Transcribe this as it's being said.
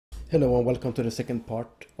Hello and welcome to the second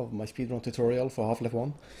part of my speedrun tutorial for Half-Life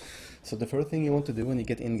 1. So the first thing you want to do when you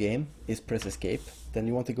get in game is press escape. Then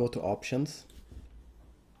you want to go to options.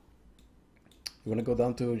 You want to go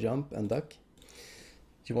down to jump and duck.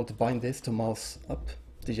 You want to bind this to mouse up,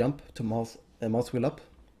 the jump to mouse wheel up,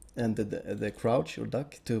 and the crouch or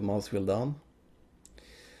duck to mouse wheel down.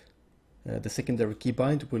 The secondary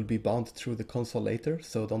keybind will be bound through the console later,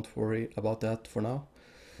 so don't worry about that for now.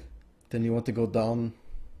 Then you want to go down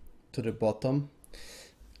to the bottom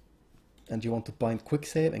and you want to bind quick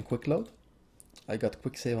save and quick load. I got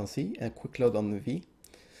quick save on C and quick load on V.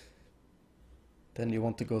 Then you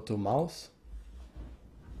want to go to mouse.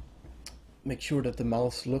 Make sure that the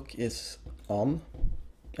mouse look is on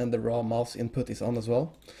and the raw mouse input is on as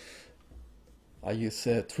well. I use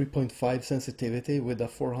 3.5 sensitivity with a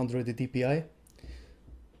 400 dpi.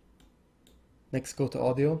 Next, go to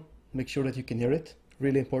audio. Make sure that you can hear it.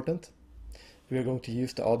 Really important. We are going to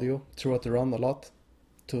use the audio throughout the run a lot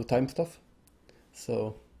to time stuff.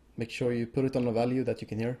 So make sure you put it on a value that you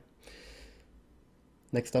can hear.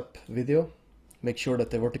 Next up, video. Make sure that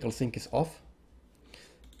the vertical sync is off.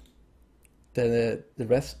 The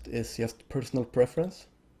rest is just personal preference.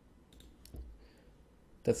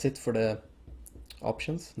 That's it for the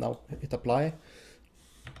options. Now hit apply.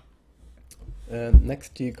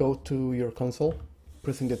 Next you go to your console,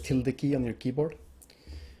 pressing the tilde key on your keyboard.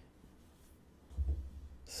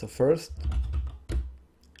 So first,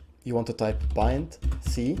 you want to type bind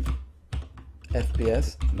C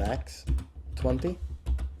FPS max 20,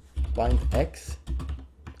 bind X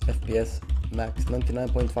FPS max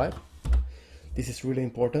 99.5. This is really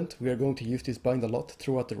important. We are going to use this bind a lot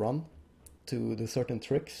throughout the run to do certain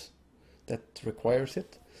tricks that requires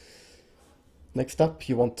it. Next up,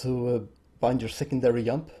 you want to bind your secondary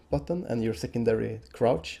jump button and your secondary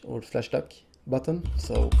crouch or slash duck button.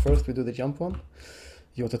 So first we do the jump one.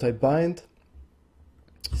 You want to type bind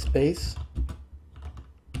space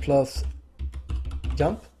plus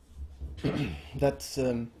jump. That's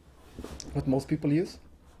what most people use,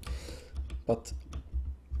 but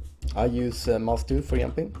I use mouse 2 for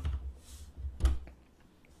jumping.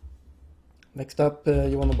 Next up,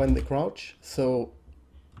 you want to bind the crouch, so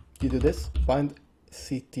you do this, bind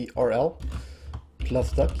CTRL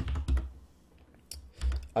plus duck.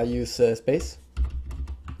 I use space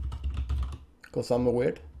because I'm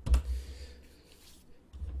weird.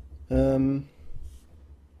 Oh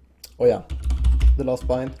yeah, the last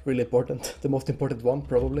bind, really important, the most important one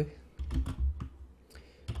probably.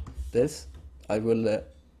 This, I will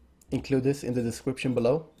include this in the description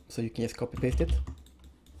below, so you can just copy paste it.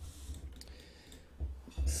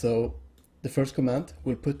 So the first command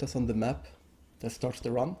will put us on the map that starts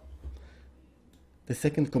the run. The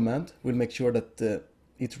second command will make sure that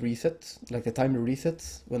it resets, like the timer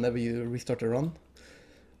resets whenever you restart a run.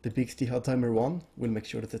 The BXT HUD timer 1 will make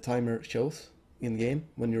sure that the timer shows in game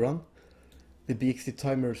when you run. The BXT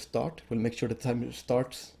timer start will make sure the timer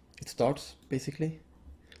starts, it starts basically.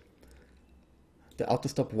 The auto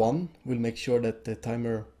stop 1 will make sure that the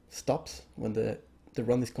timer stops when the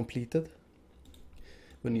run is completed.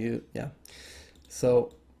 When you, yeah.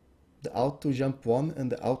 So the auto jump 1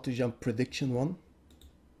 and the auto jump prediction 1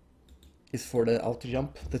 is for the auto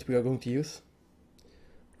jump that we are going to use.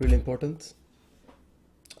 Really important.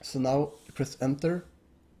 So now you press enter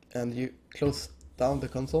and you close down the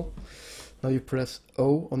console. Now you press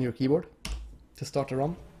O on your keyboard to start a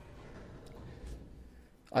run.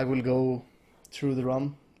 I will go through the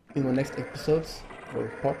run in my next episodes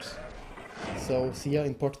or parts. So see ya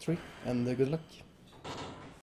in part 3 and good luck.